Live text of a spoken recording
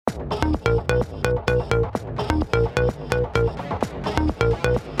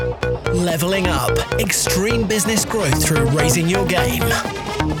Leveling up. Extreme business growth through raising your game.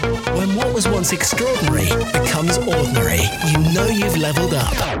 When what was once extraordinary becomes ordinary, you know you've leveled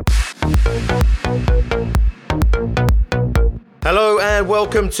up. Hello and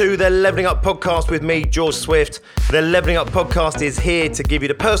welcome to the Leveling Up Podcast with me, George Swift. The Leveling Up Podcast is here to give you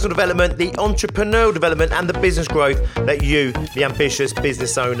the personal development, the entrepreneurial development and the business growth that you, the ambitious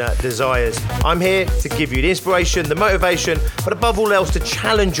business owner, desires. I'm here to give you the inspiration, the motivation, but above all else to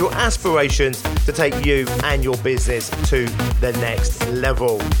challenge your aspirations to take you and your business to the next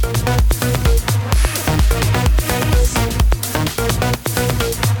level.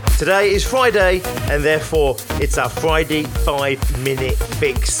 Today is Friday, and therefore it's our Friday 5-minute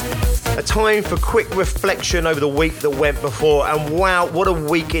fix. A time for quick reflection over the week that went before, and wow, what a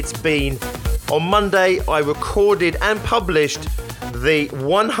week it's been. On Monday, I recorded and published the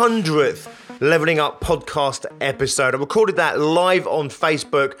 100th Leveling Up podcast episode. I recorded that live on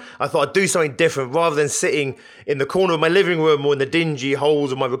Facebook. I thought I'd do something different rather than sitting in the corner of my living room or in the dingy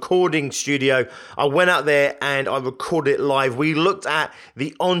holes of my recording studio. I went out there and I recorded it live. We looked at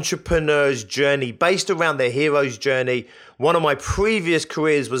the entrepreneur's journey based around their hero's journey. One of my previous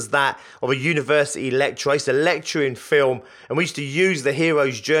careers was that of a university lecturer. I used to lecture in film, and we used to use the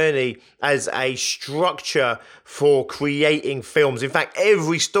hero's journey as a structure for creating films. In fact,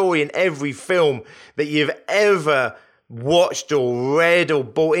 every story in every film that you've ever watched or read or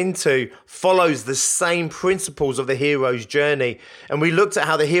bought into follows the same principles of the hero's journey. And we looked at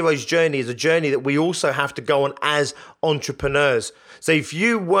how the hero's journey is a journey that we also have to go on as entrepreneurs. So if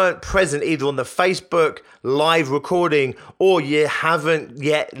you weren't present either on the Facebook live recording or you haven't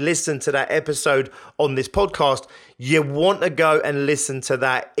yet listened to that episode on this podcast, you want to go and listen to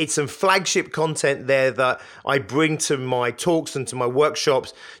that. It's some flagship content there that I bring to my talks and to my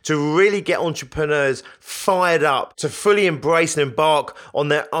workshops to really get entrepreneurs fired up to fully embrace and embark on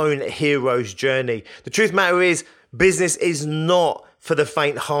their own hero's journey. The truth of the matter is, business is not for the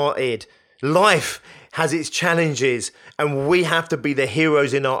faint-hearted. Life has its challenges, and we have to be the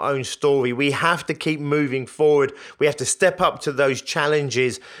heroes in our own story. We have to keep moving forward. We have to step up to those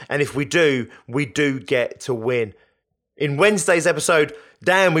challenges, and if we do get to win. In Wednesday's episode,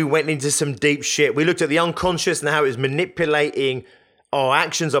 we went into some deep shit. We looked at the unconscious and how it was manipulating our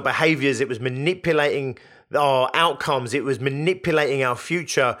actions, our behaviors. It was manipulating our outcomes. It was manipulating our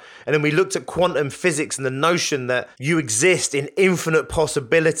future. And then we looked at quantum physics and the notion that you exist in infinite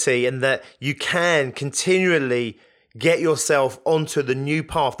possibility and that you can continually get yourself onto the new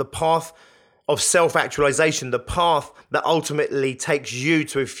path, the path of self-actualization, the path that ultimately takes you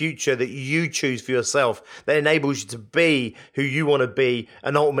to a future that you choose for yourself, that enables you to be who you want to be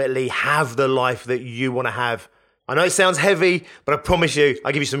and ultimately have the life that you want to have. I know it sounds heavy, but I promise you,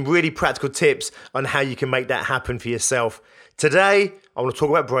 I'll give you some really practical tips on how you can make that happen for yourself. Today, I want to talk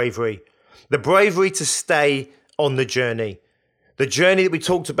about bravery. The bravery to stay on the journey. The journey that we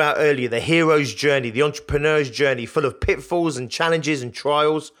talked about earlier, the hero's journey, the entrepreneur's journey, full of pitfalls and challenges and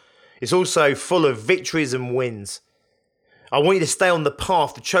trials. It's also full of victories and wins. I want you to stay on the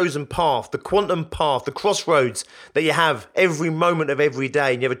path, the chosen path, the quantum path, the crossroads that you have every moment of every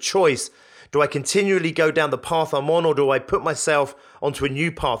day. And you have a choice. Do I continually go down the path I'm on, or do I put myself onto a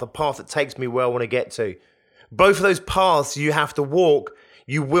new path, a path that takes me where I want to get to? Both of those paths you have to walk.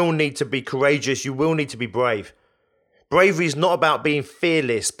 You will need to be courageous. You will need to be brave. Bravery is not about being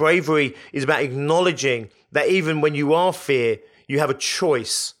fearless. Bravery is about acknowledging that even when you are fear, you have a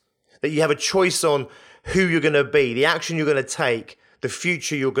choice. That you have a choice on who you're going to be, the action you're going to take, the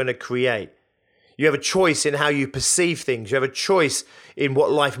future you're going to create. You have a choice in how you perceive things. You have a choice in what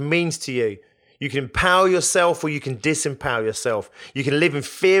life means to you. You can empower yourself or you can disempower yourself. You can live in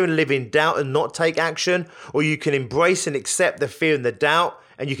fear and live in doubt and not take action, or you can embrace and accept the fear and the doubt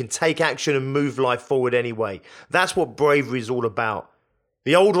and you can take action and move life forward anyway. That's what bravery is all about.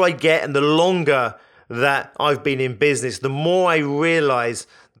 The older I get and the longer that I've been in business, the more I realize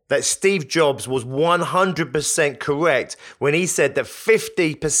that Steve Jobs was 100% correct when he said that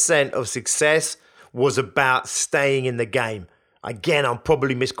 50% of success was about staying in the game. Again, I'm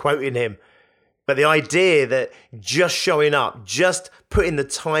probably misquoting him. But the idea that just showing up, just putting the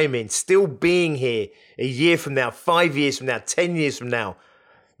time in, still being here a year from now, 5 years from now, 10 years from now,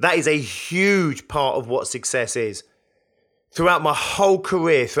 that is a huge part of what success is. Throughout my whole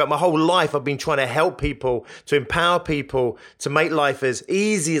career, throughout my whole life, I've been trying to help people, to empower people, to make life as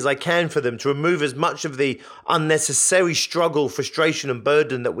easy as I can for them, to remove as much of the unnecessary struggle, frustration, and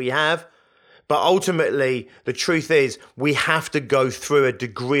burden that we have. But ultimately, the truth is we have to go through a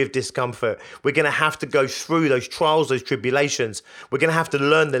degree of discomfort. We're going to have to go through those trials, those tribulations. We're going to have to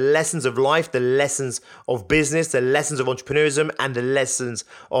learn the lessons of life, the lessons of business, the lessons of entrepreneurship, and the lessons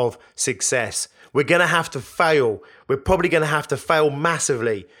of success. We're going to have to fail. We're probably going to have to fail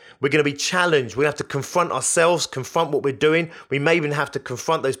massively. We're going to be challenged. We have to confront ourselves, confront what we're doing. We may even have to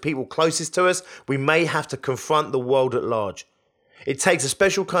confront those people closest to us. We may have to confront the world at large. It takes a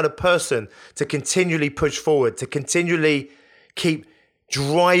special kind of person to continually push forward, to continually keep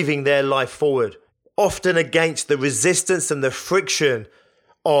driving their life forward, often against the resistance and the friction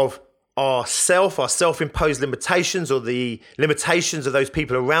of our self-imposed limitations, or the limitations of those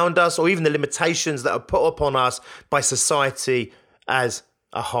people around us, or even the limitations that are put upon us by society as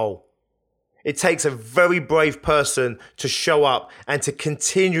a whole. It takes a very brave person to show up and to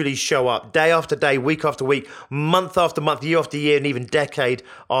continually show up day after day, week after week, month after month, year after year, and even decade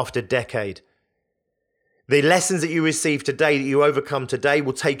after decade. The lessons that you receive today, that you overcome today,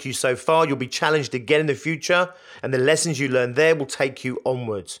 will take you so far. You'll be challenged again in the future, and the lessons you learn there will take you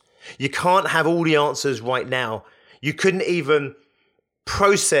onwards. You can't have all the answers right now. You couldn't even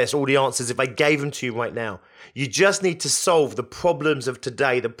process all the answers if I gave them to you right now. You just need to solve the problems of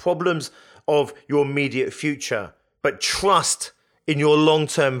today, the problems of your immediate future. But trust in your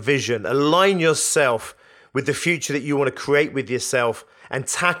long-term vision. Align yourself with the future that you want to create with yourself, and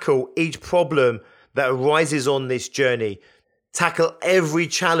tackle each problem that arises on this journey. Tackle every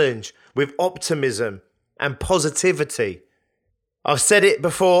challenge with optimism and positivity. I've said it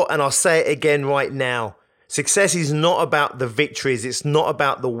before and I'll say it again right now. Success is not about the victories. It's not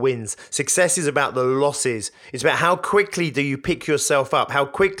about the wins. Success is about the losses. It's about how quickly do you pick yourself up? How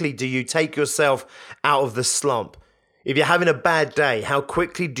quickly do you take yourself out of the slump? If you're having a bad day, how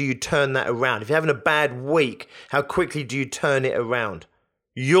quickly do you turn that around? If you're having a bad week, how quickly do you turn it around?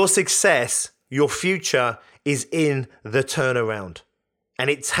 Your success, your future is in the turnaround. And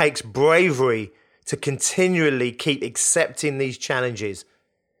it takes bravery to continually keep accepting these challenges,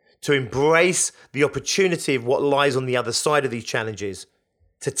 to embrace the opportunity of what lies on the other side of these challenges,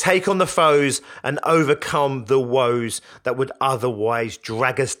 to take on the foes and overcome the woes that would otherwise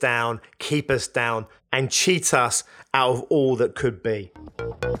drag us down, keep us down, and cheat us out of all that could be.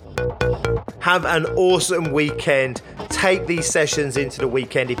 Have an awesome weekend. Take these sessions into the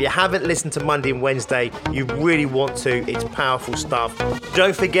weekend. If you haven't listened to Monday and Wednesday, you really want to. It's powerful stuff.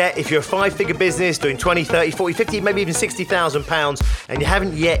 Don't forget, if you're a 5-figure business doing 20, 30, 40, 50, maybe even £60,000, and you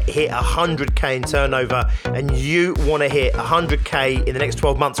haven't yet hit 100K in turnover, and you want to hit 100K in the next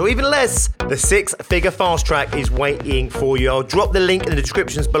 12 months or even less, the 6-figure fast track is waiting for you. I'll drop the link in the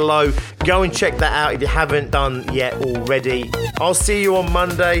descriptions below. Go and check that out if you haven't done yet already. I'll see you on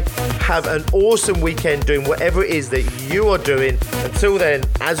Monday. Have an awesome weekend doing whatever it is that you are doing. Until then,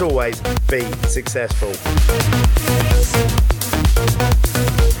 as always, be successful.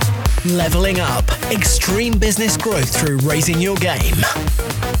 Leveling up. Extreme business growth through raising your game.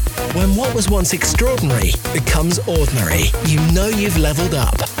 When what was once extraordinary becomes ordinary, you know you've leveled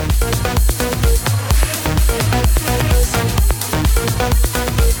up.